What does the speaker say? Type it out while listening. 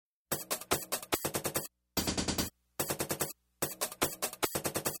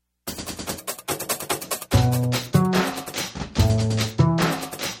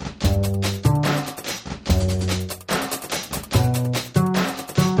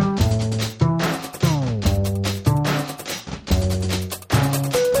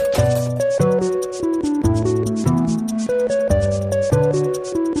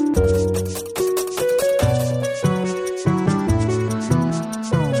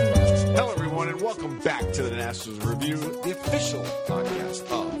back to the Nationals Review, the official podcast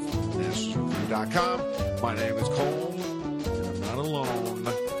of NationalsReview.com. My name is Cole, and I'm not alone.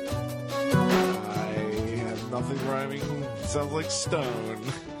 I have nothing rhyming. Sounds like stone.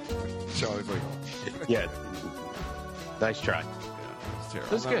 Charlie's like, yeah. Nice try. it's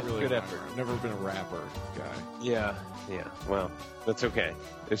terrible. That's I'm not good. really Good a effort. rapper. I've never been a rapper guy. Yeah. Well, that's okay.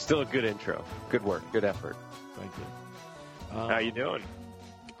 It's still a good intro. Good work. Good effort. Thank you. How you doing?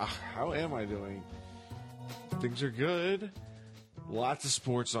 How am I doing? Things are good. Lots of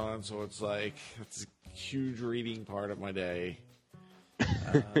sports on, so it's like it's a huge reading part of my day.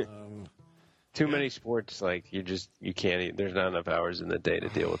 Too many sports, like you can't. There's not enough hours in the day to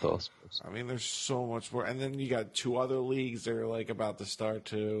deal with all sports. I mean, there's so much more, and then you got two other leagues that are like about to start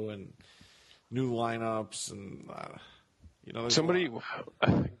too, and new lineups, and there's Somebody,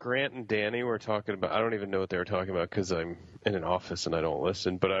 Grant and Danny were talking about. I don't even know what they were talking about because I'm in an office and I don't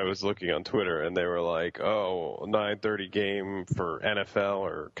listen. But I was looking on Twitter and they were like, "Oh, 9:30 game for NFL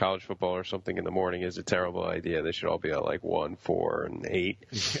or college football or something in the morning is a terrible idea. They should all be at like 1, 4, and 8."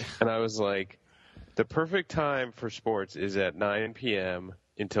 Yeah. And I was like, "The perfect time for sports is at 9 p.m.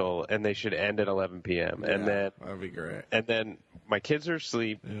 and they should end at 11 p.m. Yeah, and then that'd be great. And then my kids are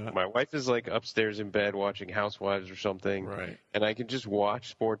asleep. Yeah. My wife is like upstairs in bed watching Housewives or something. Right. And I can just watch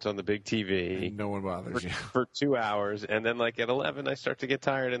sports on the big TV And no one bothers you. for 2 hours. And then like at 11, I start to get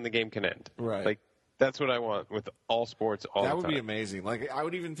tired and the game can end. Right. Like that's what I want with all sports all That the would time. be amazing. Like I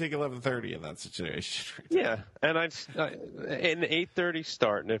would even take 11:30 in that situation. Yeah, and an 8:30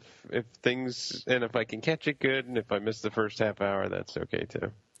 start, and if I can catch it good, and if I miss the first half hour, that's okay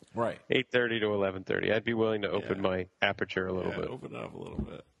too. Right. 8:30 to 11:30. I'd be willing to open my aperture a little bit. Open up a little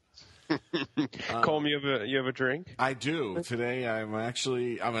bit. Colm, you have a drink? I do. Today I'm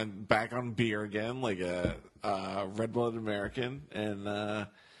back on beer again, like a red-blooded American, and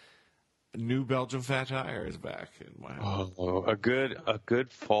New Belgium Fat Tire is back in my house. Oh, a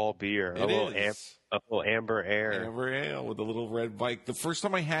good fall beer. It is. A little amber air. Amber ale with a little red bike. The first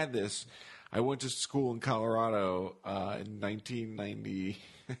time I had this, I went to school in Colorado in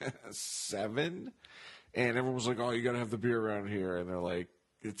 1997, and everyone was like, "Oh, you got to have the beer around here," and they're like,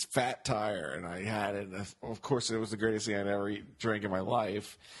 "It's Fat Tire," and I had it. And of course, it was the greatest thing I'd ever drank in my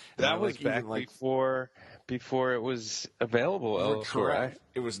life. And That I, was back before it was available elsewhere. correct.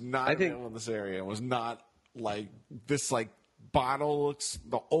 It was not I think- available in this area. It was not like this. Like bottle looks.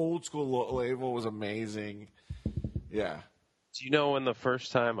 The old school label was amazing. Yeah, Do you know when the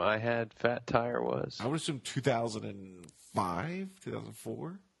first time I had Fat Tire was? I would assume 2005,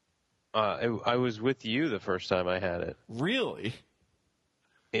 2004. I was with you the first time I had it. Really?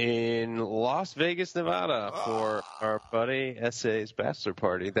 In Las Vegas, Nevada, for our buddy S.A.'s bachelor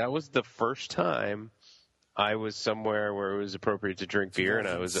party. That was the first time I was somewhere where it was appropriate to drink beer, and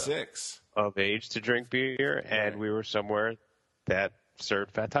I was 2006. of age to drink beer, and we were somewhere that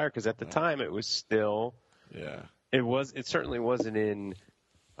served Fat Tire, because at the time it was still, Yeah. it certainly wasn't in,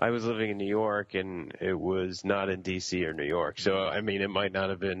 I was living in New York, and it was not in D.C. or New York. So, I mean, it might not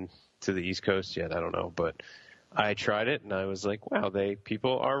have been to the East Coast yet, I don't know, but I tried it, and I was like, wow,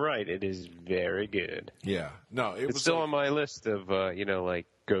 people are right. It is very good. Yeah. No, it It's was still like on my list of, like,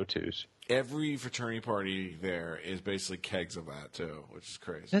 go-tos. every fraternity party there is basically kegs of that too, which is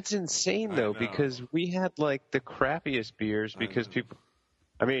crazy. That's insane, I though, know. because we had, like, the crappiest beers because people,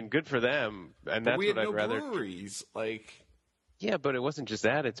 I mean, good for them, and But that's we had what no I'd rather. breweries. Like, Yeah, but it wasn't just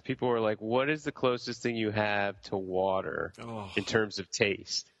that. It's people were like, what is the closest thing you have to water in terms of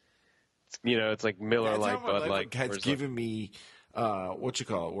taste? It's like Miller that's how Lite, my Bud life Light. had given me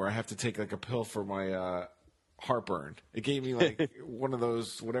where I have to take like a pill for my heartburn. It gave me like one of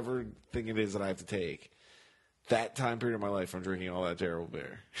those whatever thing it is that I have to take. That time period of my life, I'm drinking all that terrible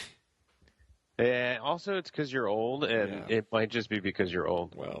beer. Yeah, also, it's because you're old, and it might just be because you're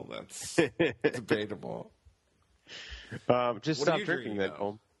old. Well, that's debatable. Just What are stop you drinking drinking that,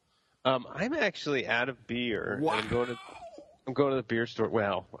 now? Colm. I'm actually out of beer. Wow. I'm going to the beer store.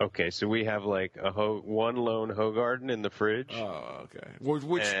 Well, okay, so we have like one lone Hoegaarden in the fridge. Oh, okay.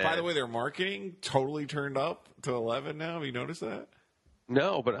 Which, by the way, their marketing totally turned up to 11 now. Have you noticed that?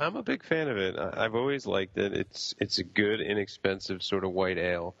 No, but I'm a big fan of it. I've always liked it. It's a good, inexpensive sort of white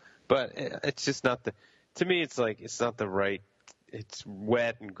ale, but it's just not the. To me, it's like it's not the right. It's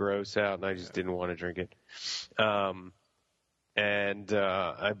wet and gross out, and I just didn't want to drink it. And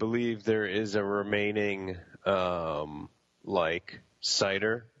I believe there is a remaining like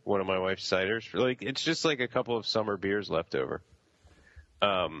cider, one of my wife's ciders. Like it's just like a couple of summer beers left over.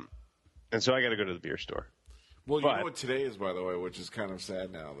 And so I got to go to the beer store. Well, you know what today is, by the way, which is kind of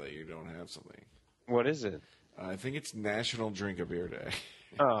sad now that you don't have something. What is it? I think it's National Drink a Beer Day.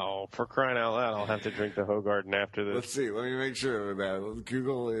 Oh, for crying out loud, I'll have to drink the Hogarden after this. Let's see. Let me make sure of that.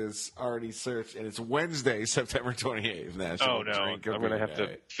 Google is already searched, and it's Wednesday, September 28th. National Drink a I'm Beer going to have Day.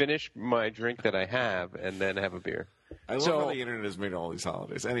 to finish my drink that I have and then have a beer. I love how the internet has made all these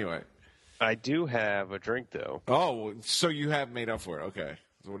holidays. Anyway. I do have a drink, though. Oh, so you have made up for it. Okay.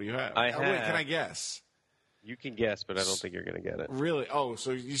 So what do you have? I have. Wait, can I guess? You can guess, but I don't think you're going to get it. Really? Oh,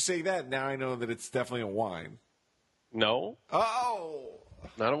 so you say that, now I know that it's definitely a wine. No, Oh!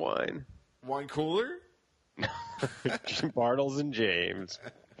 not a wine. Wine cooler? Bartles and James.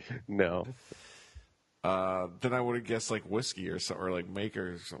 No. Then I would have guessed like whiskey or something, or like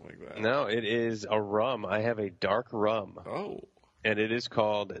Maker or something like that. No, it is a rum. I have a dark rum. Oh. And it is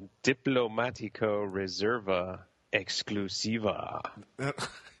called Diplomatico Reserva Exclusiva.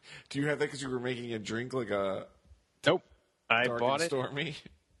 Do you have that because you were making a drink like a Nope. I dark bought and it. stormy?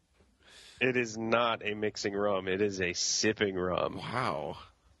 It is not a mixing rum. It is a sipping rum. Wow.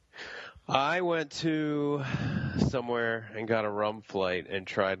 I went to somewhere and got a rum flight and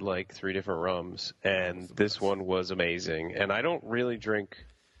tried like 3 different rums, and this one was amazing. And I don't really drink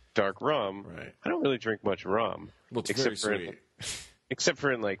dark rum. Right. I don't really drink much rum. Well, it's very sweet. Except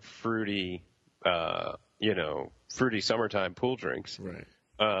for in like fruity, fruity summertime pool drinks. Right.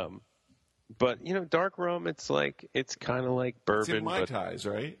 But dark rum, it's kind of like bourbon. It's in Mai but Tais,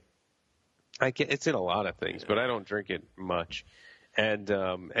 right? it's in a lot of things, but I don't drink it much. And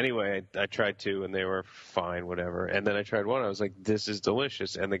anyway, I tried 2, and they were fine, whatever. And then I tried 1. I was like, this is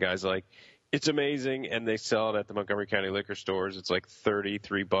delicious. And the guy's like, it's amazing. And they sell it at the Montgomery County liquor stores. It's like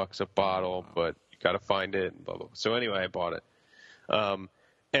 $33 a bottle, but you got to find it. And blah, blah. So anyway, I bought it.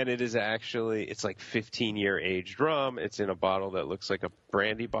 And it is actually, it's like 15-year aged rum. It's in a bottle that looks like a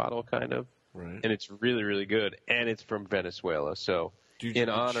brandy bottle, kind of. Right. And it's really, really good. And it's from Venezuela. So Do you drink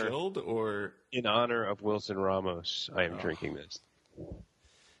it chilled or? In honor of Wilson Ramos, I am drinking this.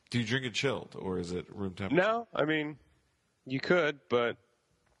 Do you drink it chilled or is it room temperature? No, I mean, you could, but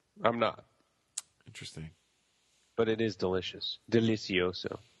I'm not. Interesting. But it is delicious.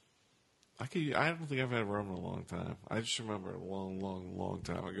 Delicioso. I don't think I've had rum in a long time. I just remember a long, long, long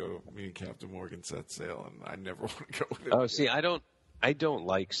time ago, me and Captain Morgan set sail, and I never want to go with it. Oh, see, I don't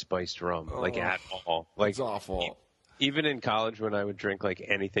like spiced rum, like at all. Like it's awful. Even in college when I would drink like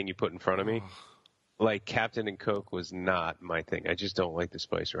anything you put in front of me, like Captain and Coke was not my thing. I just don't like the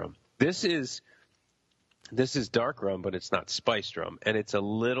spiced rum. This is dark rum, but it's not spiced rum, and it's a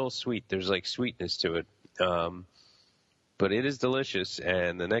little sweet. There's like sweetness to it. But it is delicious,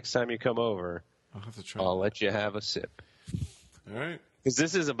 and the next time you come over, I'll have to try. I'll let you have a sip. All right. Because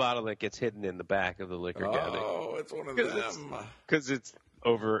this is a bottle that gets hidden in the back of the liquor cabinet. Oh, it's one of them. Because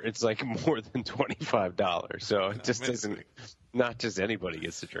it's like more than $25. So it just doesn't, not just anybody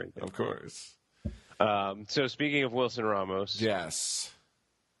gets to drink it. Of course. So speaking of Wilson Ramos. Yes.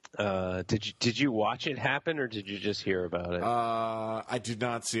 Did you watch it happen or did you just hear about it? I did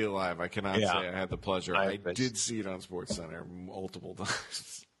not see it live. I cannot say I had the pleasure. I bet. did see it on SportsCenter multiple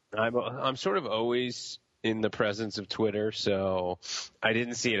times. I'm sort of always in the presence of Twitter, so I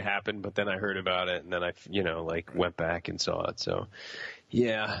didn't see it happen, but then I heard about it and then I, went back and saw it. So,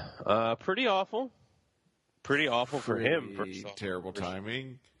 yeah, pretty awful. Pretty awful for him. Terrible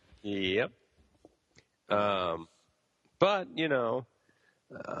timing. Yep. But,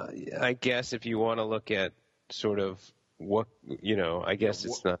 I guess if you want to look at sort of what, I guess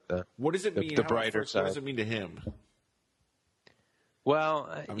it's not the What does it mean? The brighter side. What does it mean to him? Well,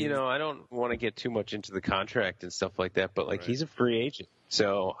 I don't want to get too much into the contract and stuff like that, but he's a free agent.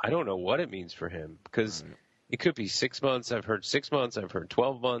 So I don't know what it means for him because it could be 6 months. I've heard 6 months. I've heard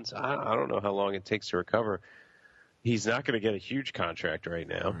 12 months. I don't know how long it takes to recover. He's not going to get a huge contract right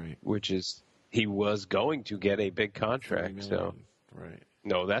now, which is he was going to get a big contract. So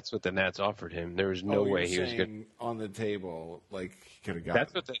no, that's what the Nats offered him. There was no way he was going on the table like he could have got.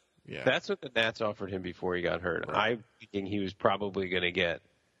 That's what the Nats offered him before he got hurt. I'm thinking he was probably going to get,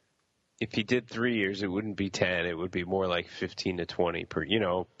 if he did 3 years, it wouldn't be 10. It would be more like 15 to 20 per,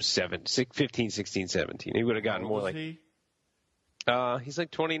 15, 16, 17. He would have gotten more like. He's like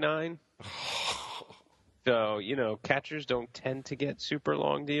 29. So, catchers don't tend to get super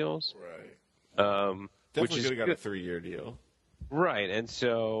long deals. Right. Definitely could have got a 3-year deal. Right. And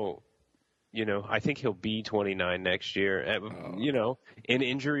so, I think he'll be 29 next year. An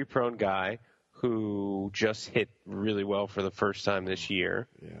injury-prone guy who just hit really well for the first time this year.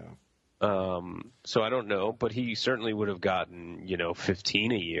 Yeah. So I don't know, but he certainly would have gotten,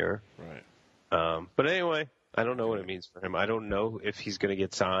 15 a year. Right. But anyway, I don't know what it means for him. I don't know if he's going to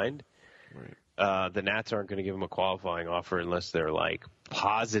get signed. Right. The Nats aren't going to give him a qualifying offer unless they're like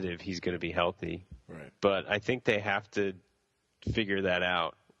positive he's going to be healthy. Right. But I think they have to figure that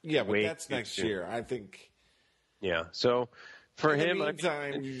out. Yeah, but that's next year. I think. Yeah. So for him, in the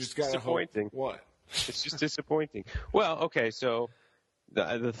meantime, you just got to hope. What? It's just disappointing. Well, okay, so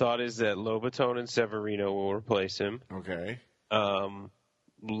the thought is that Lobaton and Severino will replace him. Okay.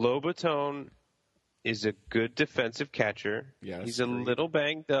 Lobaton is a good defensive catcher. Yes, he's a little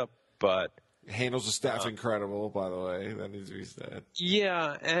banged up, but handles the staff incredible. By the way, that needs to be said.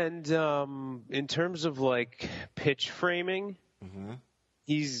 Yeah, and in terms of like pitch framing,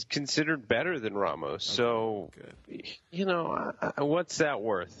 he's considered better than Ramos. Okay, so, what's that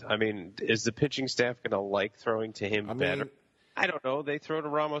worth? I mean, is the pitching staff going to like throwing to him better? I don't know. They throw to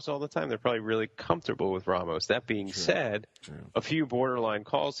Ramos all the time. They're probably really comfortable with Ramos. That being said, a few borderline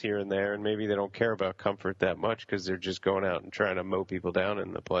calls here and there, and maybe they don't care about comfort that much because they're just going out and trying to mow people down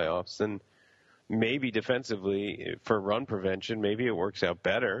in the playoffs. And maybe defensively, for run prevention, maybe it works out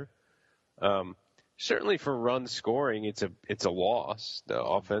better. Certainly for run scoring, it's a loss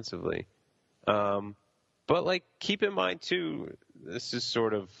offensively. But like, keep in mind too, this is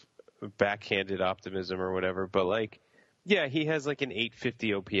sort of backhanded optimism or whatever. But like, yeah, he has like an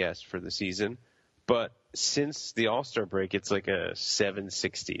 850 OPS for the season, but since the All-Star break, it's like a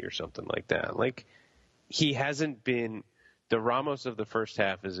 760 or something like that. Like, he hasn't been. The Ramos of the first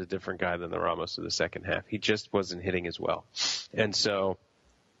half is a different guy than the Ramos of the second half. He just wasn't hitting as well. And so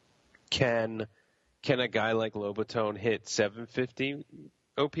can a guy like Lobaton hit 750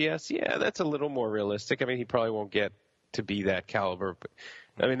 OPS? Yeah, that's a little more realistic. I mean, he probably won't get to be that caliber. But,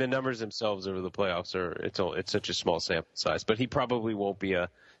 I mean, the numbers themselves over the playoffs it's such a small sample size. But he probably won't be a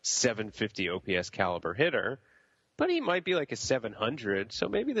 750 OPS caliber hitter. But he might be like a 700, so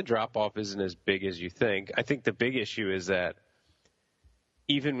maybe the drop-off isn't as big as you think. I think the big issue is that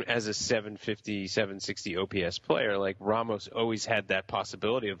even as a 750, 760 OPS player, like Ramos always had that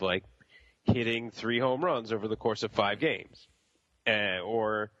possibility of like hitting 3 home runs over the course of 5 games,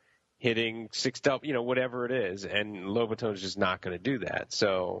 or hitting 6 whatever it is, and Lobaton's just not going to do that.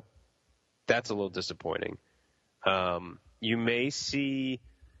 So that's a little disappointing. You may see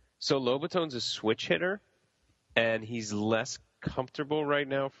 – so Lobaton's a switch hitter, and he's less comfortable right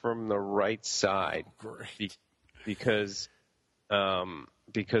now from the right side because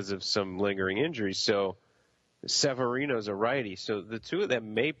of some lingering injuries. So Severino's a righty. So the two of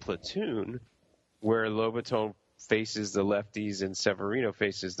them may platoon where Lobaton faces the lefties and Severino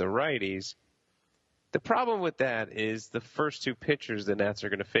faces the righties. The problem with that is the first 2 pitchers the Nats are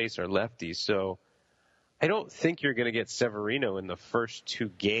going to face are lefties. So I don't think you're going to get Severino in the first 2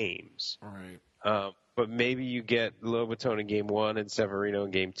 games. All right. But maybe you get Lobaton in game 1 and Severino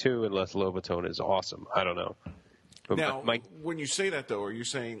in game 2, unless Lobaton is awesome. I don't know. But now, when you say that, though, are you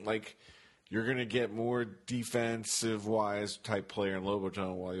saying, like, you're going to get more defensive-wise type player in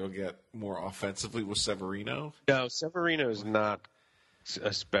Lobaton while you'll get more offensively with Severino? No, Severino is not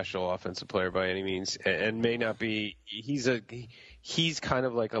a special offensive player by any means, and may not be. He's kind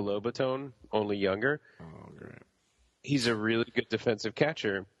of like a Lobaton, only younger. Oh, great. He's a really good defensive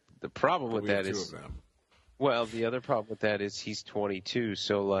catcher. The problem with that is, well, the other problem with that is he's 22,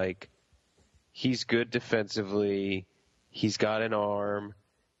 so like, he's good defensively. He's got an arm.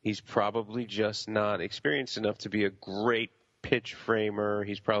 He's probably just not experienced enough to be a great pitch framer.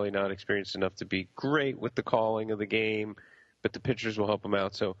 He's probably not experienced enough to be great with the calling of the game, but the pitchers will help him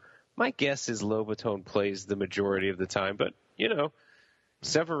out. So my guess is Lobaton plays the majority of the time, but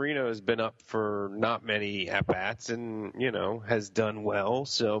Severino has been up for not many at-bats and, has done well.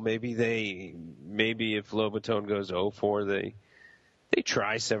 So maybe if Lobaton goes 0-4, they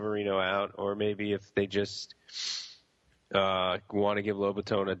try Severino out, or maybe if they just want to give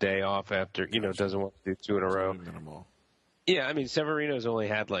Lobaton a day off after, doesn't want to do 2 in a row. Minimal. Yeah, I mean, Severino's only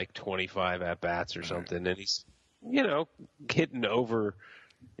had like 25 at-bats or something, and he's, hitting over.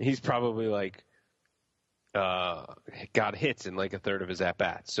 He's probably like got hits in like a third of his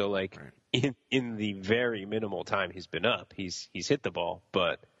at-bats. So like in the very minimal time he's been up, he's hit the ball.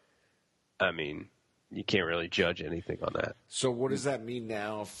 But, I mean, you can't really judge anything on that. So what does that mean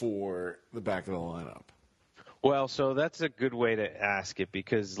now for the back of the lineup? Well, so that's a good way to ask it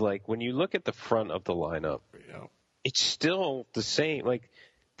because, like, when you look at the front of the lineup, it's still the same. Like,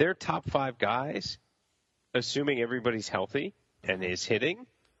 their top 5 guys, assuming everybody's healthy and is hitting,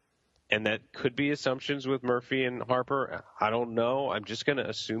 and that could be assumptions with Murphy and Harper. I don't know. I'm just going to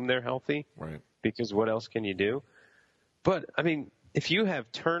assume they're healthy. Right. Because what else can you do? But, I mean, if you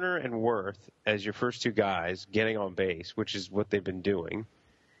have Turner and Worth as your first 2 guys getting on base, which is what they've been doing,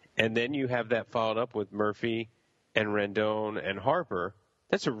 and then you have that followed up with Murphy and Rendon and Harper,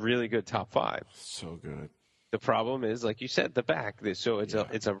 that's a really good top 5. So good. The problem is, like you said, the back. So it's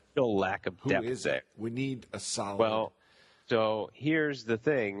a real lack of Who depth is there. it? We need a solid. Well, so here's the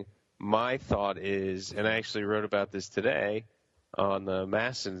thing. My thought is, and I actually wrote about this today on the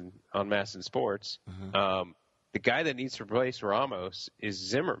Masson Sports. The guy that needs to replace Ramos is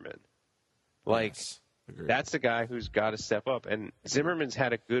Zimmerman. Like, yes, agreed. That's the guy who's got to step up. And Zimmerman's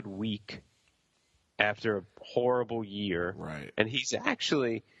had a good week after a horrible year. Right. And he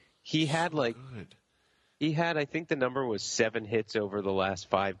had I think the number was 7 hits over the last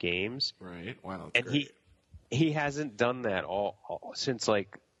 5 games. Right. Wow, that's and great. he hasn't done that all since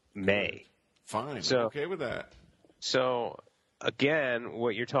like May. Fine. So, I'm okay with that. So again,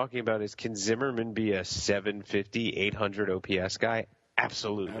 what you're talking about is, can Zimmerman be a 750, 800 OPS guy?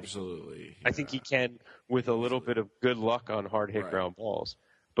 Absolutely. Absolutely. Yeah. I think he can with a little bit of good luck on hard hit ground balls.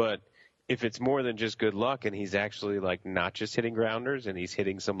 But if it's more than just good luck and he's actually like not just hitting grounders and he's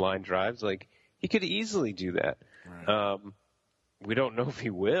hitting some line drives, like he could easily do that. Right. We don't know if he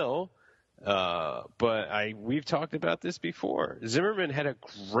will, but we've talked about this before. Zimmerman had a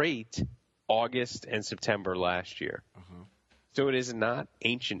great August and September last year. So it is not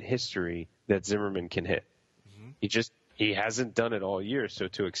ancient history that Zimmerman can hit. He hasn't done it all year, so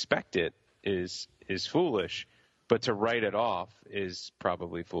to expect it is foolish, but to write it off is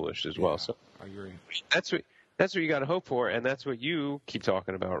probably foolish as well. So I agree. That's what you got to hope for, and that's what you keep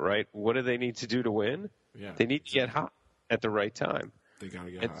talking about, right? What do they need to do to win? Yeah, they need to get hot at the right time. They got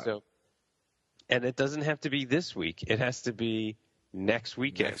to get hot. And it doesn't have to be this week. It has to be next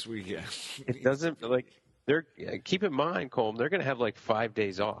weekend. Next weekend. It doesn't keep in mind, Colm, they're going to have like 5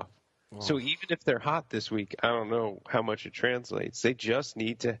 days off. So even if they're hot this week, I don't know how much it translates. They just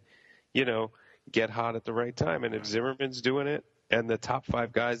need to, get hot at the right time. And if Zimmerman's doing it and the top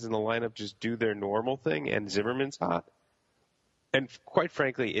 5 guys in the lineup just do their normal thing and Zimmerman's hot, and quite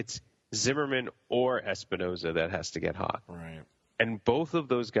frankly, it's Zimmerman or Espinoza that has to get hot. Right. And both of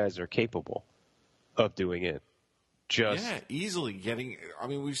those guys are capable of doing it. Easily getting. I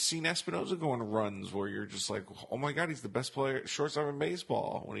mean, we've seen Espinoza go on runs where you're just like, oh my god, he's the best player, shortstop in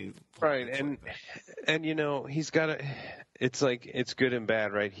baseball. When he and he's got a. It's like it's good and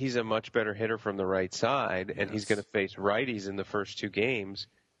bad, right? He's a much better hitter from the right side, and he's going to face righties in the first 2 games,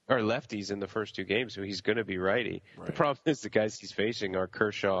 or lefties in the first 2 games, so he's going to be righty. Right. The problem is the guys he's facing are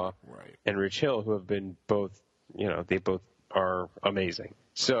Kershaw and Rich Hill, who have been both. They both are amazing.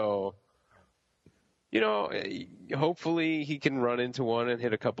 So. Hopefully he can run into one and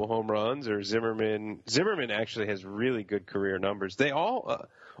hit a couple home runs. Or Zimmerman actually has really good career numbers. They all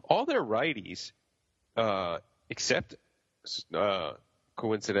their righties, except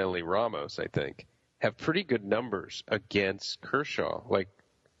coincidentally Ramos, I think, have pretty good numbers against Kershaw. Like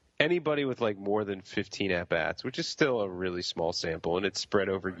anybody with like more than 15 at bats, which is still a really small sample, and it's spread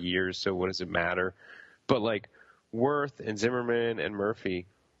over years. So what does it matter? But like Worth and Zimmerman and Murphy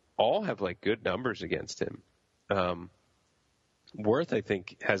all have like good numbers against him. Worth, I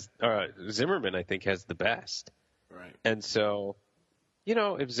think, Zimmerman, I think, has the best. Right. And so,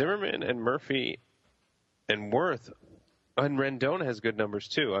 if Zimmerman and Murphy and Worth and Rendon has good numbers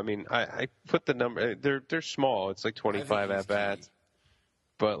too. I mean, I put the number. They're small. It's like 25 at bats.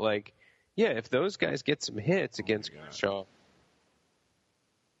 But like, if those guys get some hits against Kershaw,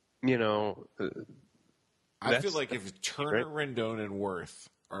 I feel like if Turner, Rendon, and Worth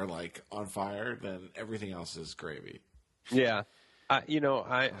are like on fire, then everything else is gravy. Yeah. I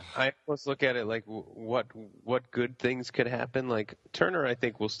almost look at it like what good things could happen. Like Turner, I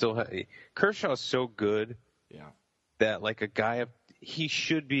think will still have. Kershaw's so good, that like a guy he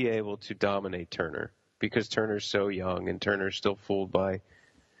should be able to dominate Turner because Turner's so young and Turner's still fooled by,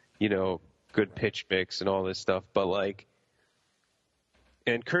 good pitch mix and all this stuff. But like,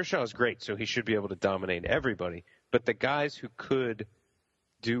 and Kershaw's great, so he should be able to dominate everybody. But the guys who could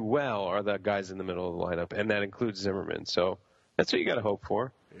do well are the guys in the middle of the lineup, and that includes Zimmerman. So that's what you got to hope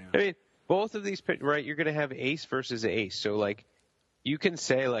for. Yeah. I mean, both of these, right? You're going to have ace versus ace. So like, you can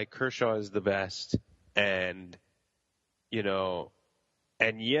say like Kershaw is the best, and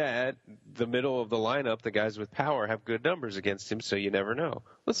and yet the middle of the lineup, the guys with power have good numbers against him. So you never know.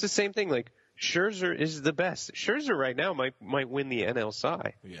 Well, it's the same thing. Like Scherzer is the best. Scherzer right now might win the NL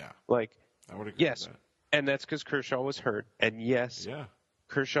Cy. Yeah. Like, I would agree with that. And that's because Kershaw was hurt. And yes. Yeah.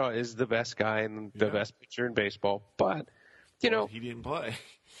 Kershaw is the best guy and the best pitcher in baseball, but he didn't play.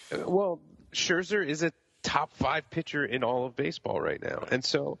 Well, Scherzer is a top 5 pitcher in all of baseball right now, and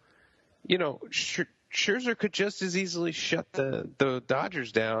so Scherzer could just as easily shut the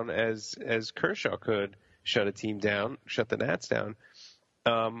Dodgers down as Kershaw could shut a team down, shut the Nats down.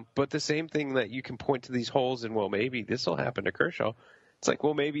 But the same thing that you can point to these holes and maybe this will happen to Kershaw. It's like,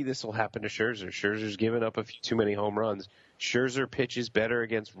 well, maybe this will happen to Scherzer. Scherzer's given up a few too many home runs. Scherzer pitches better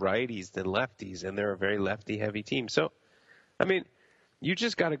against righties than lefties, and they're a very lefty-heavy team. So, I mean, you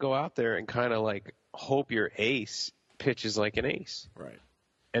just got to go out there and kind of like hope your ace pitches like an ace. Right.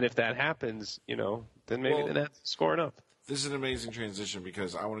 And if that happens, then maybe the Nats score enough. This is an amazing transition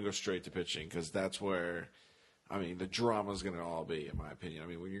because I want to go straight to pitching because that's where, the drama is going to all be, in my opinion.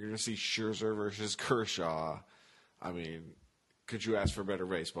 When you're going to see Scherzer versus Kershaw, could you ask for better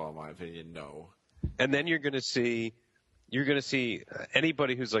baseball, in my opinion? No. And then you're going to see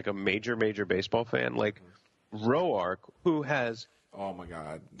anybody who's like a major baseball fan, like Roark, who has. Oh my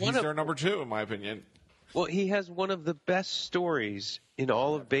God, he's their number 2, in my opinion. Well, he has one of the best stories in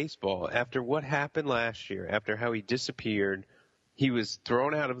all of baseball. After what happened last year, after how he disappeared, he was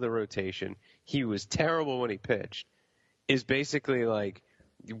thrown out of the rotation. He was terrible when he pitched. Is basically like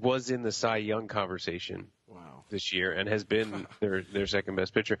was in the Cy Young conversation. Wow. This year and has been their second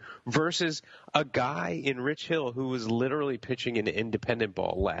best pitcher versus a guy in Rich Hill who was literally pitching an independent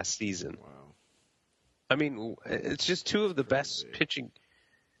ball last season. Wow. It's just two of the best pitching.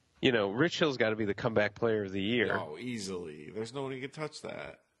 Rich Hill's got to be the comeback player of the year. Oh, easily. There's no one who can touch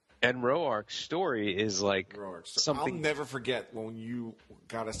that. And Roark's story is like something. I'll never forget when you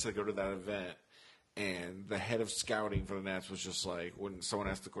got us to go to that event. And the head of scouting for the Nats was just like, when someone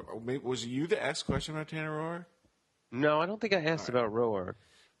asked the question, was it you that asked the question about Tanner Roark? No, I don't think I asked about Roark.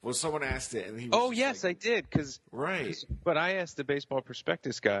 Well, someone asked it, and he was Oh, yes, I did. Right. But I asked the Baseball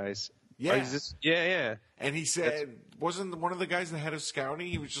Prospectus guys. Yeah. Yeah. And he said, wasn't one of the guys the head of scouting?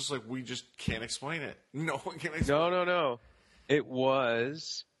 He was just like, we just can't explain it. No one can explain it. No. It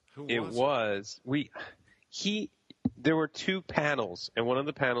was. Who was it? There were 2 panels, and one of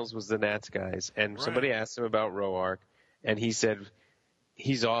the panels was the Nats guys, and somebody asked him about Roark, and he said,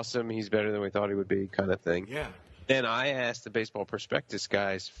 he's awesome, he's better than we thought he would be, kind of thing. Yeah. Then I asked the Baseball Prospectus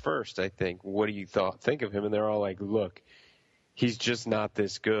guys first, I think, what do you think of him? And they're all like, look, he's just not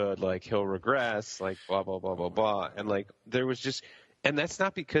this good, like, he'll regress, like, blah, blah, blah, blah, blah. And, like, there was just – and that's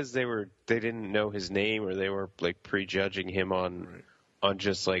not because they didn't know his name or they were, like, prejudging him on – on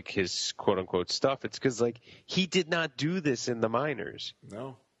just like his quote unquote stuff. It's because like he did not do this in the minors.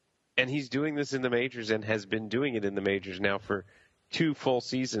 No. And he's doing this in the majors and has been doing it in the majors now for 2 full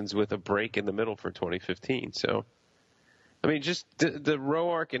seasons with a break in the middle for 2015. So, just the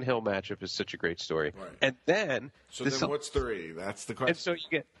Roark and Hill matchup is such a great story. Right. And then. So then what's 3? That's the question.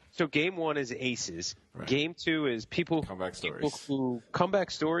 And so game 1 is aces. Right. Game 2 is comeback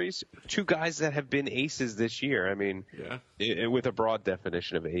stories. 2 guys that have been aces this year. With a broad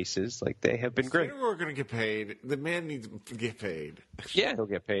definition of aces, like they have been great. We're going to get paid. The man needs to get paid. Yeah, he'll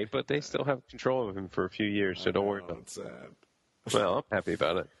get paid, but they still have control of him for a few years, so don't worry about it. It's sad. Well, I'm happy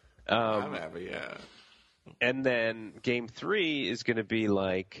about it. I'm happy, yeah. And then game 3 is going to be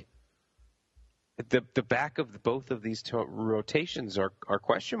like the back of both of these rotations are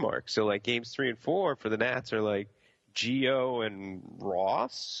question marks. So like games 3 and 4 for the Nats are like Gio and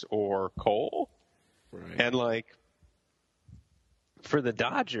Ross or Cole. Right. And like for the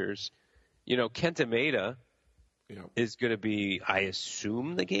Dodgers, Kenta Maeda is going to be, I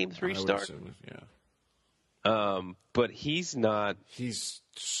assume, the game 3 start. Assume, yeah. But he's not. He's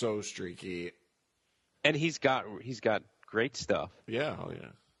so streaky. And he's got great stuff. Yeah, oh yeah.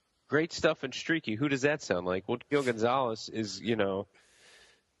 Great stuff and streaky. Who does that sound like? Well, Gio Gonzalez is going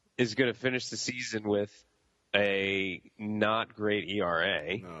to finish the season with a not great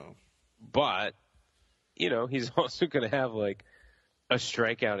ERA. No. But, he's also going to have like a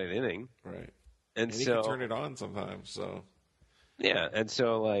strikeout an inning. Right. And he can turn it on sometimes, so. Yeah, and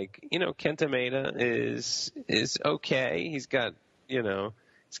so like, Kenta Maeda is okay. He's got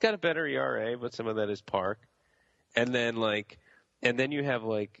a better ERA, but some of that is park. And then you have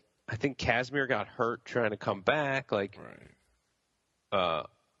like, I think Kazmir got hurt trying to come back. Like, right.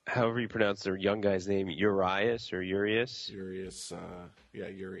 However you pronounce the young guy's name, Urias or Urias. Urias.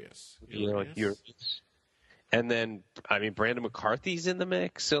 Urias. And then, Brandon McCarthy's in the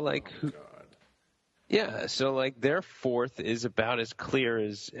mix. So like, God. Yeah. So like, their 4th is about as clear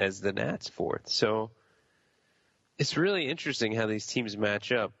as the Nats' 4th. So it's really interesting how these teams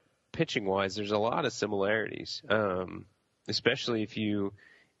match up pitching wise. There's a lot of similarities, especially if you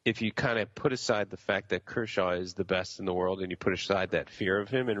kind of put aside the fact that Kershaw is the best in the world and you put aside that fear of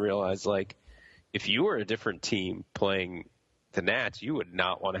him and realize, like, if you were a different team playing the Nats, you would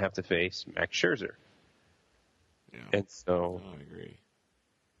not want to have to face Max Scherzer. Yeah. And so, I agree.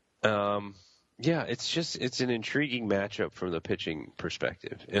 it's an intriguing matchup from the pitching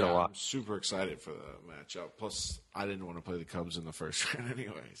perspective in a lot. I'm super excited for the matchup. Plus, I didn't want to play the Cubs in the first round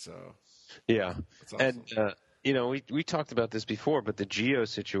anyway, so. Yeah. That's awesome. we talked about this before, but the Gio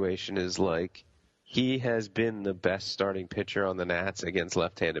situation is like he has been the best starting pitcher on the Nats against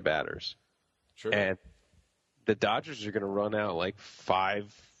left-handed batters. Sure. And the Dodgers are going to run out like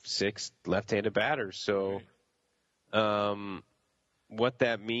 5, 6 left-handed batters. So what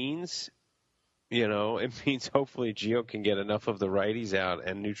that means, it means hopefully Gio can get enough of the righties out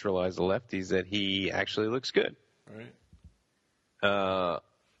and neutralize the lefties that he actually looks good. Right.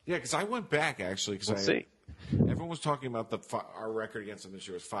 Yeah, because I went back actually because see. Everyone was talking about our record against them this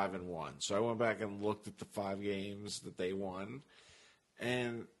year was 5-1. So I went back and looked at the 5 games that they won,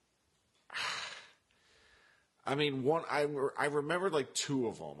 and I mean, I remembered like 2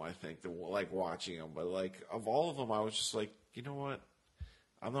 of them. I think like watching them, but like of all of them, I was just like, you know what?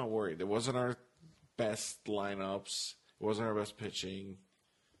 I'm not worried. It wasn't our best lineups. It wasn't our best pitching.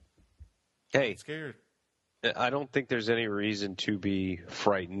 Hey, I'm scared. I don't think there's any reason to be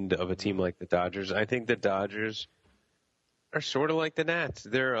frightened of a team like the Dodgers. I think the Dodgers are sort of like the Nats.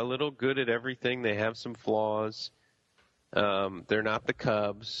 They're a little good at everything. They have some flaws. They're not the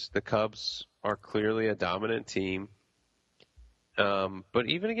Cubs. The Cubs are clearly a dominant team. But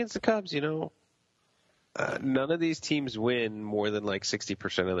even against the Cubs, none of these teams win more than like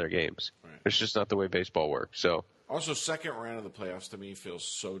 60% of their games. Right. It's just not the way baseball works. So. Also, second round of the playoffs to me feels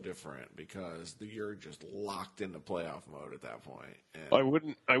so different because you're just locked into playoff mode at that point.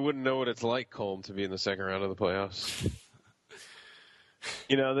 And I wouldn't know what it's like, Colm, to be in the second round of the playoffs.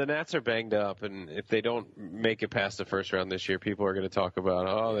 The Nats are banged up, and if they don't make it past the first round this year, people are going to talk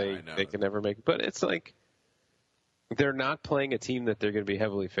about, they can never make it. But it's like they're not playing a team that they're going to be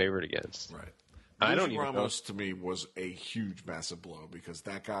heavily favored against. Right. I don't even Ramos to me was a huge, massive blow because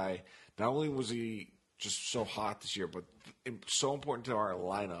that guy, not only was he just so hot this year, but so important to our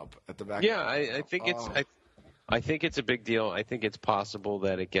lineup at the back. Yeah, I think it's I think it's a big deal. I think it's possible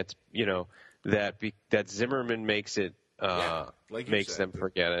that it gets that Zimmerman makes it makes them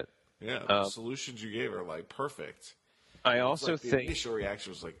forget it. Yeah, the solutions you gave are like perfect. I also the think initial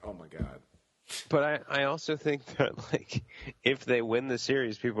reaction was like, oh my god. But I also think that like if they win the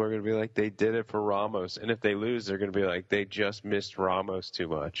series, people are going to be like they did it for Ramos, and if they lose, they're going to be like they just missed Ramos too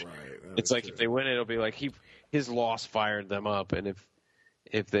much. Right. It's like true. If they win, it'll be like his loss fired them up, and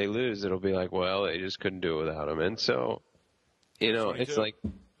if they lose, it'll be like well they just couldn't do it without him, and so it's like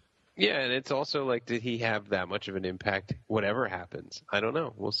yeah, and it's also like did he have that much of an impact? Whatever happens, I don't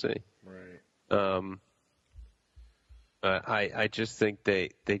know. We'll see. Right. I just think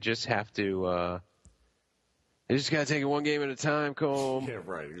they just have to they just got to take it one game at a time, Cole. Yeah,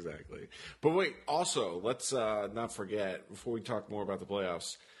 right, exactly. But wait, also, let's not forget, before we talk more about the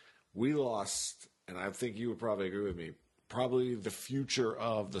playoffs, we lost, and I think you would probably agree with me, probably the future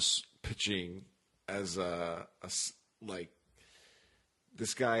of the pitching as like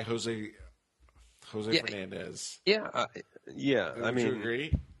this guy, Jose Fernandez. Yeah, yeah. Would you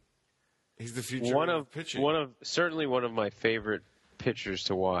agree? He's the future of pitching. Certainly one of my favorite pitchers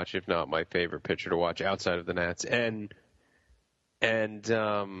to watch, if not my favorite pitcher to watch outside of the Nats, and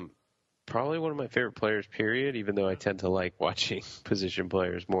probably one of my favorite players. Period. Even though I tend to like watching position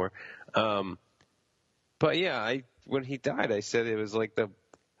players more. But yeah, when he died, I said it was like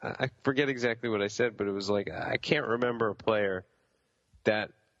I forget exactly what I said, but it was like I can't remember a player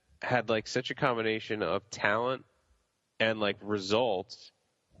that had like such a combination of talent and like results.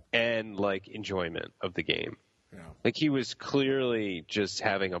 And, like, enjoyment of the game. Yeah. Like, he was clearly just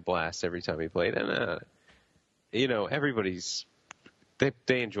having a blast every time he played. And, everybody's –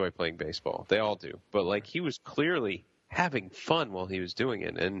 they enjoy playing baseball. They all do. But, like, he was clearly having fun while he was doing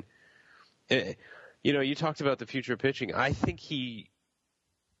it. And, you talked about the future of pitching. I think he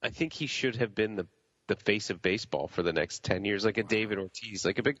should have been the face of baseball for the next 10 years, like a David Ortiz,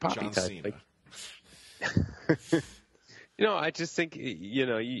 like a Big Papi John type. Cena. I just think,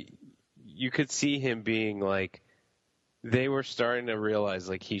 you could see him being like, they were starting to realize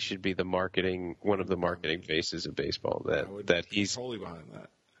like he should be one of the marketing faces of baseball. That he's totally behind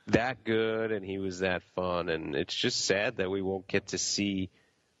that good and he was that fun, and it's just sad that we won't get to see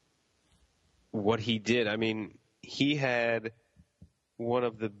what he did. I mean, he had one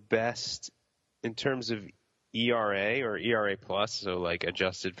of the best in terms of ERA or ERA plus, so like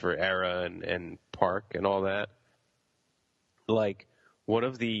adjusted for ERA and park and all that. Like one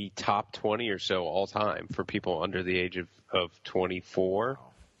of the top 20 or so all time for people under the age of 24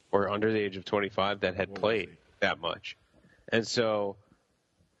 or under the age of 25 that had played that much. And so,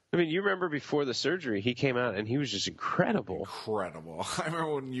 I mean, you remember before the surgery, he came out and he was just incredible. Incredible. I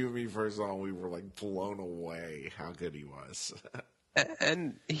remember when you and me first saw him, we were like blown away how good he was.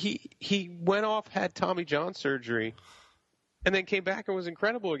 And he went off, had Tommy John surgery, and then came back and was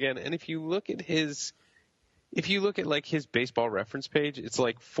incredible again. And if you look at his if you look at like his baseball reference page, it's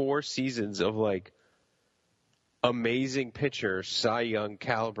like 4 seasons of like amazing pitcher, Cy Young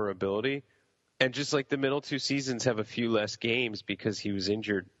caliber ability. And just like the middle 2 seasons have a few less games because he was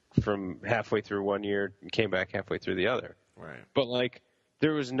injured from halfway through one year and came back halfway through the other. Right. But like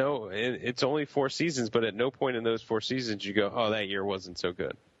there was it's only 4 seasons, but at no point in those 4 seasons you go, oh, that year wasn't so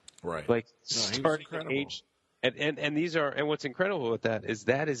good. Right. Like No, starting at age, and these are, and what's incredible with that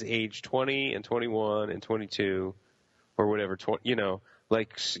is age 20 and 21 and 22 or whatever, 20,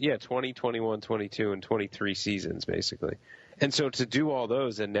 like, yeah, 20, 21, 22, and 23 seasons basically. And so to do all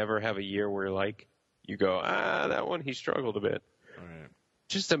those and never have a year where like you go, that one he struggled a bit. Right.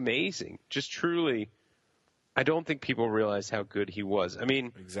 Just amazing. Just truly, I don't think people realize how good he was. I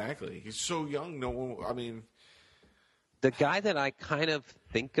mean, exactly. He's so young. No one. I mean, the guy that I kind of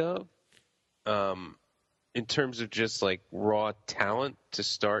think of, in terms of just like raw talent to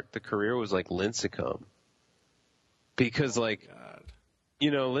start the career was like Lincecum. Because like, God.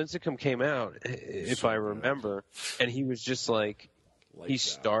 Lincecum came out, if I remember, and he was just like he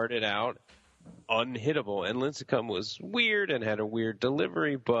started out unhittable, and Lincecum was weird and had a weird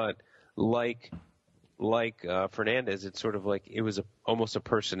delivery, but like Fernandez, it's sort of like it was almost a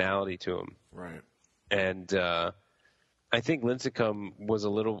personality to him. Right. And I think Lincecum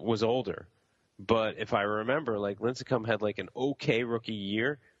was older, but if I remember, like Lincecum had like an okay rookie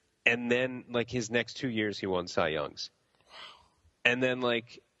year, and then like his next 2 years he won Cy Youngs. And then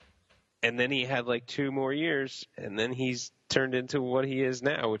he had like 2 more years, and then he's turned into what he is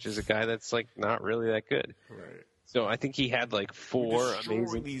now, which is a guy that's like not really that good. Right. So I think he had like 4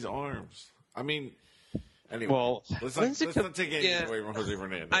 amazing these arms. I mean, anyway. Well, let's not take anything away from Jose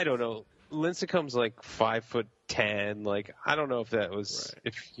Fernandez. I don't know. Lincecum's like 5'10". Like I don't know if that was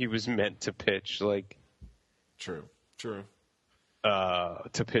if he was meant to pitch like. True.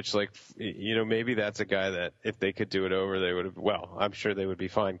 To pitch like, maybe that's a guy that if they could do it over, they would have. Well, I'm sure they would be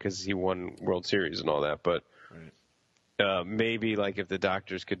fine because he won World Series and all that. But maybe like if the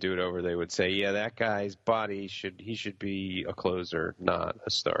doctors could do it over, they would say, yeah, that guy's body should be a closer, not a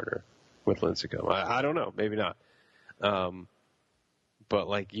starter with Lincecum. I don't know, maybe not. But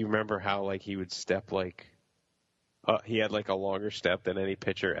like you remember how like he would step like. He had like a longer step than any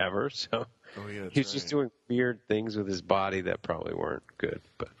pitcher ever, so he's just doing weird things with his body that probably weren't good.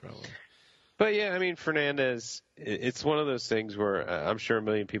 But yeah, I mean Fernandez, it's one of those things where I'm sure a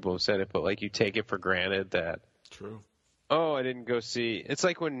million people have said it, but like you take it for granted that. True. Oh, I didn't go see. It's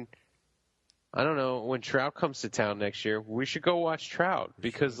like when Trout comes to town next year, we should go watch Trout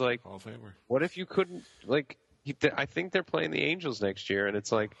because like, Hall of Famer. What if you couldn't like? I think they're playing the Angels next year, and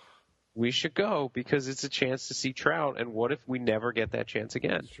it's like. We should go because it's a chance to see Trout, and what if we never get that chance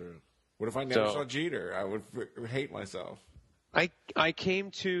again? That's true. What if I never saw Jeter? I would hate myself. I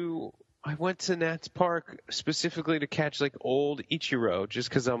went to Nats Park specifically to catch like old Ichiro, just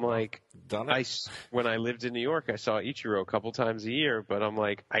because I'm like, when I lived in New York, I saw Ichiro a couple times a year, but I'm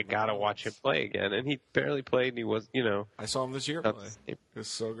like, I gotta watch him play again, and he barely played, and he was, I saw him this year play. It was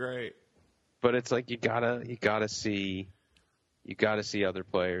so great. But it's like you gotta see. You got to see other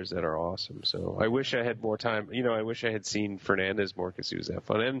players that are awesome. So I wish I had more time. I wish I had seen Fernandez more because he was that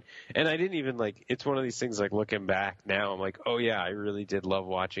fun. And I didn't even like. It's one of these things like looking back now. I'm like, oh yeah, I really did love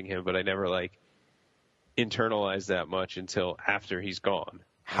watching him, but I never like internalized that much until after he's gone.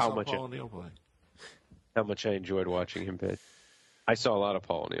 How much I enjoyed watching him pitch. I saw a lot of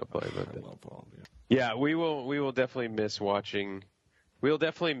Paul O'Neill play. But I love Paul O'Neill. Yeah, we will definitely miss watching. We'll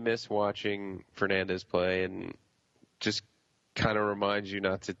definitely miss watching Fernandez play and just. Kind of reminds you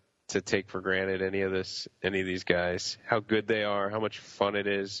not to take for granted any of these guys, how good they are, how much fun it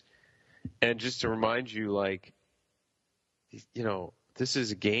is, and just to remind you, like, this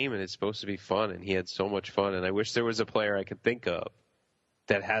is a game and it's supposed to be fun, and he had so much fun, and I wish there was a player I could think of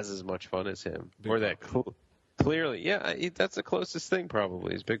that has as much fun as him, Big or that clearly, that's the closest thing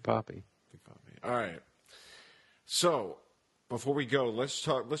probably is Big Papi. Big Papi. All right. So before we go, let's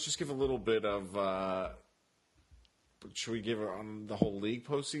just give a little bit of. Should we give it on the whole league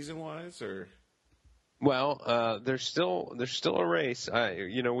postseason wise, or? Well, there's still a race.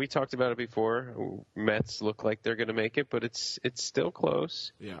 We talked about it before. Mets look like they're going to make it, but it's still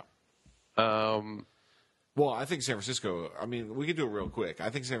close. Yeah. Well, I think San Francisco. I mean, we can do it real quick.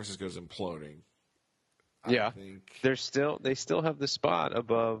 I think San Francisco's imploding. They still have the spot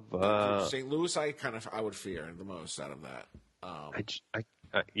above St. Louis. I would fear the most out of that.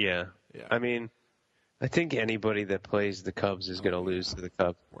 Yeah. I mean. I think anybody that plays the Cubs is going to lose to the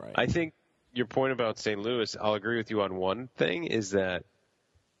Cubs. Right. I think your point about St. Louis, I'll agree with you on one thing, is that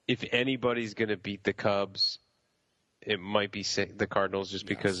if anybody's going to beat the Cubs, it might be the Cardinals just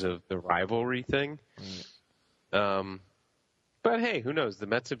because of the rivalry thing. But hey, who knows? The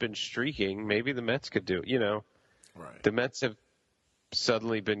Mets have been streaking. Maybe the Mets could do it. Right. The Mets have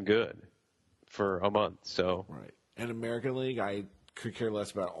suddenly been good for a month. So Right. And American League, I could care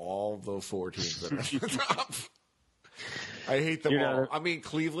less about all the 4 teams that are at the top. I hate them all. I mean,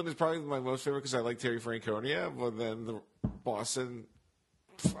 Cleveland is probably my most favorite because I like Terry Franconia, but then the Boston,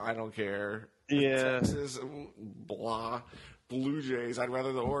 I don't care. Yeah. Texas, blah. Blue Jays, I'd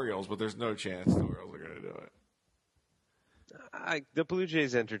rather the Orioles, but there's no chance the Orioles are going to do it. The Blue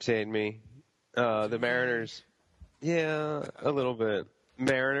Jays entertain me. The Mariners, yeah, a little bit.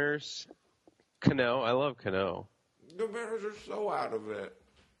 Mariners, Cano, I love Cano. The Mariners are so out of it.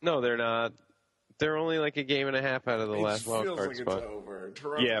 No, they're not. They're only like a game and a half out of the last wild card spot. It's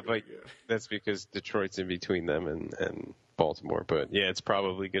over. Yeah, but that's because Detroit's in between them and Baltimore. But yeah, it's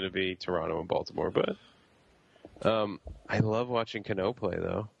probably going to be Toronto and Baltimore. But I love watching Cano play,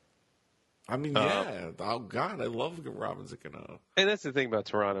 though. I mean, yeah. Oh God, I love Robinson Cano. And that's the thing about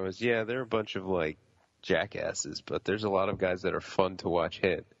Toronto is, yeah, they're a bunch of like jackasses, but there's a lot of guys that are fun to watch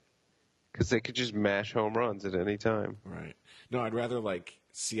hit because they could just mash home runs at any time. Right. No, I'd rather like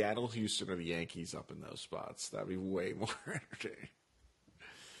Seattle, Houston, or the Yankees up in those spots. That'd be way more entertaining.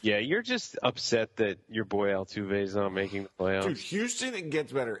 Yeah, you're just upset that your boy Altuve is not making the playoffs. Dude, Houston, it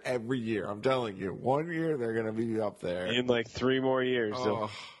gets better every year. I'm telling you. 1 year, they're going to be up there. In like 3 more years.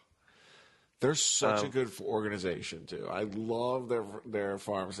 They're such a good organization, too. I love their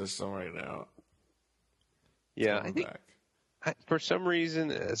farm system right now. Yeah, I think for some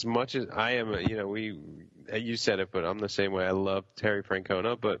reason, as much as I am, you said it, but I'm the same way. I love Terry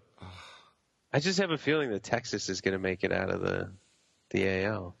Francona, but I just have a feeling that Texas is going to make it out of the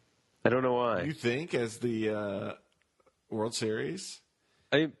AL. I don't know why. You think as the World Series?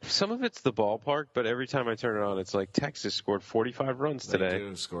 Some of it's the ballpark, but every time I turn it on, it's like Texas scored 45 runs today. They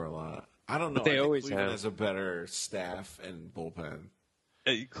do score a lot. I don't know. But they always Cleveland has a better staff and bullpen.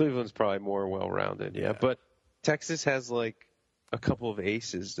 Cleveland's probably more well-rounded, yeah. But Texas has like a couple of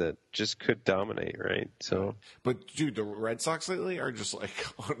aces that just could dominate, right? So, but dude, the Red Sox lately are just like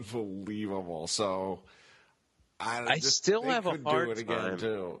unbelievable. So I still have a hard do it again time.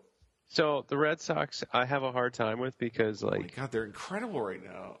 Too. So the Red Sox, I have a hard time with because like, oh my God, they're incredible right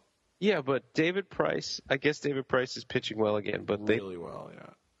now. Yeah, but David Price, I guess David Price is pitching well again, but really well,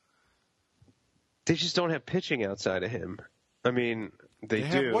 yeah. They just don't have pitching outside of him. I mean, they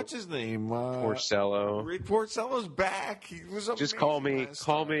do. What's his name? Porcello. Rick Porcello's back. He was just call me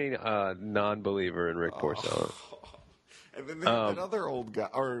non-believer in Rick Porcello. And then they have that other old guy,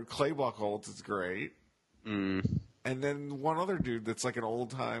 or Clay Buchholz is great. And then one other dude that's like an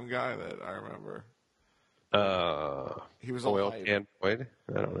old-time guy that I remember. He was Oil Can Boyd?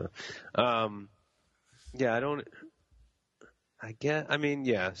 I don't know. Yeah, I don't.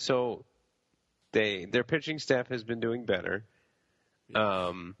 So their pitching staff has been doing better.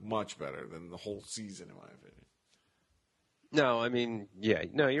 Much better than the whole season, in my opinion.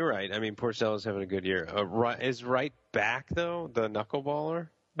 No, you're right. I mean, Porcello's having a good year. Is Wright back though? The knuckleballer?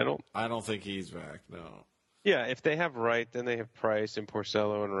 I don't think he's back. No. Yeah, if they have Wright, then they have Price and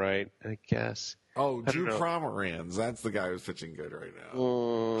Porcello and Wright, I guess. Oh, Drew Pomeranz. That's the guy who's pitching good right now.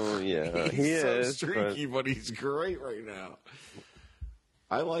 Oh, yeah. He's so streaky, but he's great right now.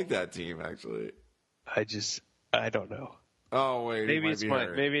 I like that team, actually. I don't know. Oh, wait. Maybe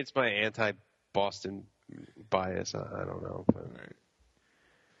it's my anti-Boston bias. I don't know. But, right.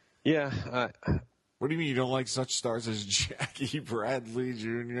 Yeah. What do you mean you don't like such stars as Jackie Bradley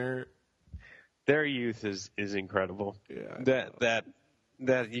Jr.? Their youth is incredible. Yeah.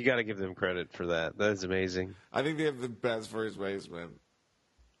 That you got to give them credit for that. That is amazing. I think they have the best first baseman.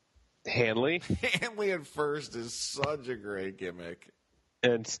 Hanley? Hanley at first is such a great gimmick.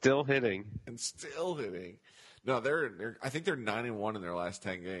 And still hitting. No, I think they're 9-1 in their last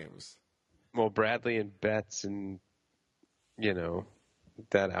 10 games. Well, Bradley and Betts and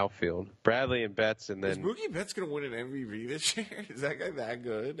that outfield. Bradley and Betts and then is Mookie Betts going to win an MVP this year? Is that guy that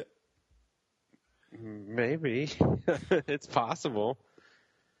good? Maybe. It's possible.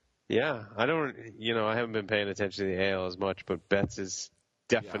 Yeah, I haven't been paying attention to the AL as much, but Betts is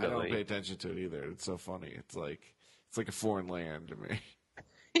definitely. I don't pay attention to it either. It's so funny. It's like a foreign land to me.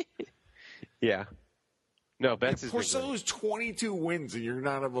 Yeah. No, Betts is. Porcello's 22 wins, and you're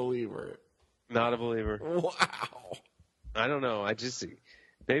not a believer. Not a believer. Wow. I don't know.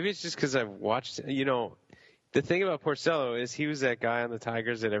 Maybe it's just because I've watched. The thing about Porcello is he was that guy on the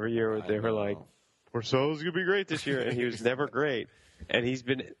Tigers that every year they were like, Porcello's gonna be great this year, and he was never great, and he's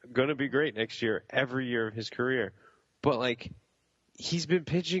been gonna be great next year every year of his career, but like. He's been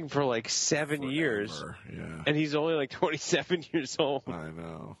pitching for like 7 years, yeah. and he's only like 27 years old. I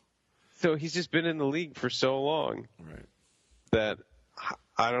know. So he's just been in the league for so long Right. that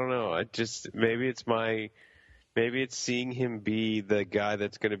I don't know. Maybe it's seeing him be the guy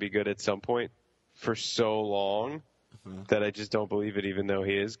that's going to be good at some point for so long that I just don't believe it, even though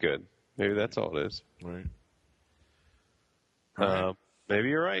he is good. Maybe that's all it is. Right. Right. Maybe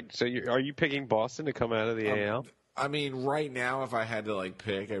you're right. So are you picking Boston to come out of the AL? I mean, right now, if I had to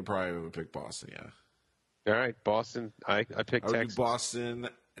pick, I probably would pick Boston. Yeah. All right, Boston. I picked I would Texas. do Boston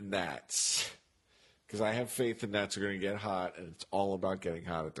Nats because I have faith the Nets are going to get hot, and it's all about getting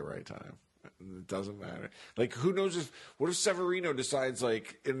hot at the right time. It doesn't matter. Who knows what if Severino decides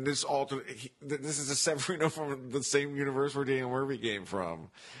in this this is a Severino from the same universe where Daniel Murphy came from,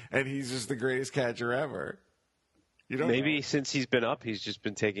 and he's just the greatest catcher ever. You don't Maybe know. since he's been up, he's just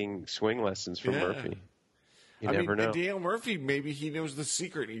been taking swing lessons from Murphy. You never know. Daniel Murphy, maybe he knows the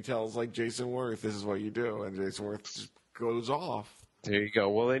secret. And he tells Jason Worth, "This is what you do," and Jason Worth just goes off. There you go.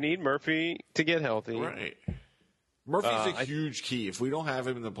 Well, they need Murphy to get healthy. Right. Murphy's a huge key. If we don't have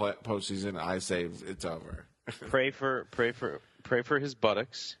him in the postseason, I say it's over. Pray for his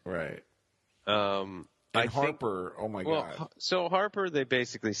buttocks. Right. And Harper, oh my God. So Harper, they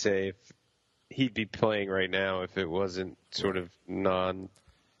basically say if he'd be playing right now if it wasn't sort of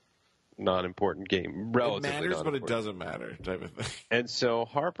non-important game. Relatively it matters, but it non-important. doesn't matter type of thing. And so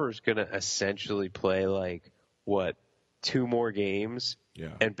Harper's going to essentially play 2 more games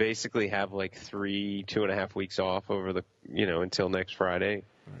and basically have 2.5 weeks off over the, until next Friday,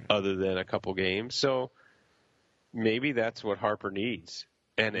 other than a couple games. So maybe that's what Harper needs.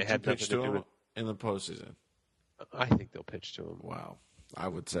 And it had nothing to do with in the postseason. I think they'll pitch to him. Wow. I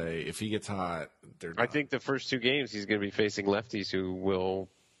would say if he gets hot, they're I think the first 2 games he's going to be facing lefties who will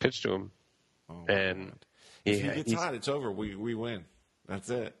pitch to him. Oh, and if he gets hot, it's over. We win. That's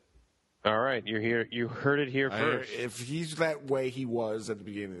it. All right, you're here. You heard it here first. If he's that way he was at the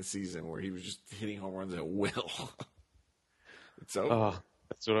beginning of the season, where he was just hitting home runs at will, it's over. Oh,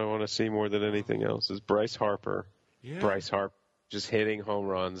 that's what I want to see more than anything else is Bryce Harper. Yeah. Bryce Harper just hitting home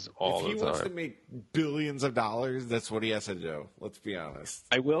runs all the time. If he wants to make billions of dollars, that's what he has to do. Let's be honest.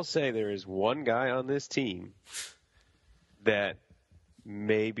 I will say there is one guy on this team that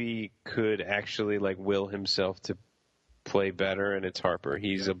maybe could actually will himself to play better, and it's Harper.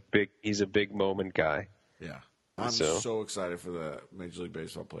 He's a big moment guy. Yeah. I'm so excited for the Major League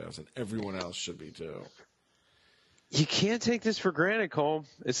Baseball playoffs, and everyone else should be too. You can't take this for granted, Cole.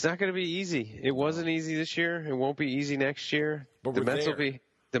 It's not going to be easy. It wasn't easy this year. It won't be easy next year. But the Mets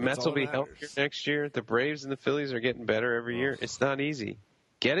will be healthier next year. The Braves and the Phillies are getting better every year. It's not easy.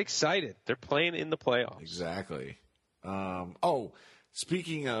 Get excited. They're playing in the playoffs. Exactly.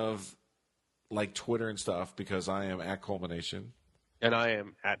 Speaking of Twitter and stuff, because I am at Culmination. And I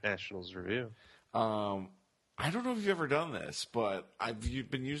am at Nationals Review. I don't know if you've ever done this, but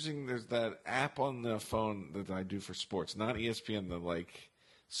you've been using there's that app on the phone that I do for sports, not ESPN, the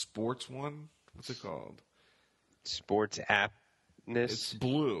sports one. What's it called? Sports appness. It's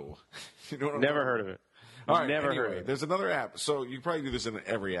blue. You know what I'm Never heard of it. All right, Never heard of it. There's another app. So you probably do this in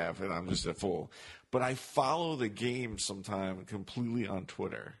every app, and I'm just a fool. But I follow the game sometime completely on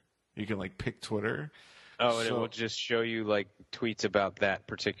Twitter. You can pick Twitter. Oh, and it will just show you tweets about that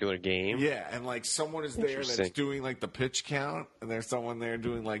particular game. Yeah, and someone is there that's doing the pitch count, and there's someone there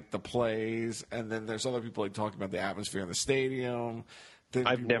doing the plays, and then there's other people talking about the atmosphere in the stadium.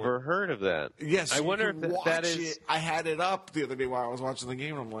 I've never heard of that. Yes, I wonder if that is. I had it up the other day while I was watching the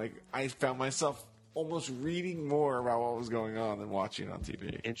game, and I found myself almost reading more about what was going on than watching it on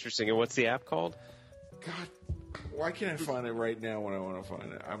TV. Interesting. And what's the app called? God, why can't I find it right now when I want to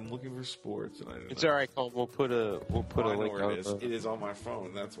find it? I'm looking for sports, and I don't It's know. all right, Cole. We'll put a link on it. It is on my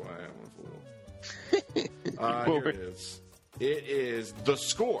phone. That's why I'm a fool. Here it is. It is The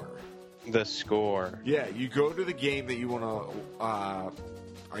Score. The Score. Yeah, you go to the game that you want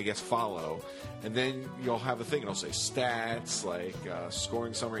to, follow, and then you'll have a thing. It'll say stats,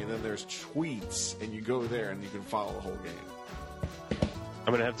 scoring summary, and then there's tweets, and you go there and you can follow the whole game. I'm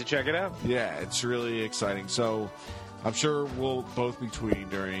going to have to check it out. Yeah, it's really exciting. So I'm sure we'll both be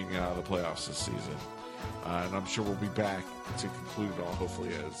tweeting during the playoffs this season. And I'm sure we'll be back to conclude it all, hopefully,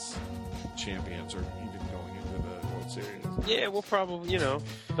 as champions or even going into the World Series. Yeah, we'll probably, at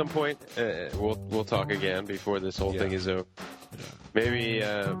some point, we'll talk again before this whole thing is over. Yeah. Maybe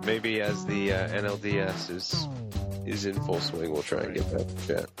as the NLDS is in full swing, we'll try and get that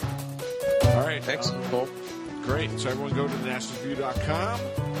chat. All right. Excellent, Cole. Great. So everyone go to thenationalsreview.com.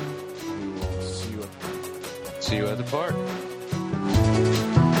 We will see you at the park.